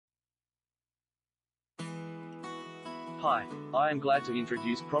Hi, I am glad to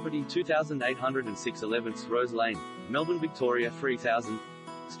introduce property 2806 11th Rose Lane, Melbourne, Victoria 3000.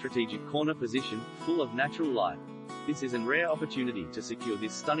 Strategic corner position, full of natural light. This is a rare opportunity to secure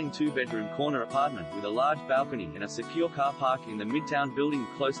this stunning two-bedroom corner apartment with a large balcony and a secure car park in the Midtown building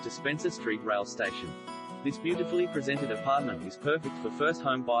close to Spencer Street rail station. This beautifully presented apartment is perfect for first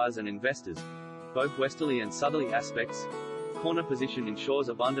home buyers and investors, both westerly and southerly aspects. Corner position ensures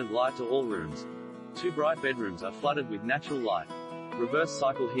abundant light to all rooms. Two bright bedrooms are flooded with natural light. Reverse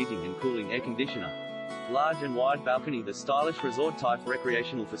cycle heating and cooling air conditioner. Large and wide balcony. The stylish resort-type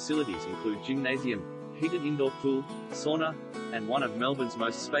recreational facilities include gymnasium, heated indoor pool, sauna, and one of Melbourne's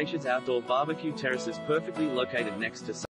most spacious outdoor barbecue terraces perfectly located next to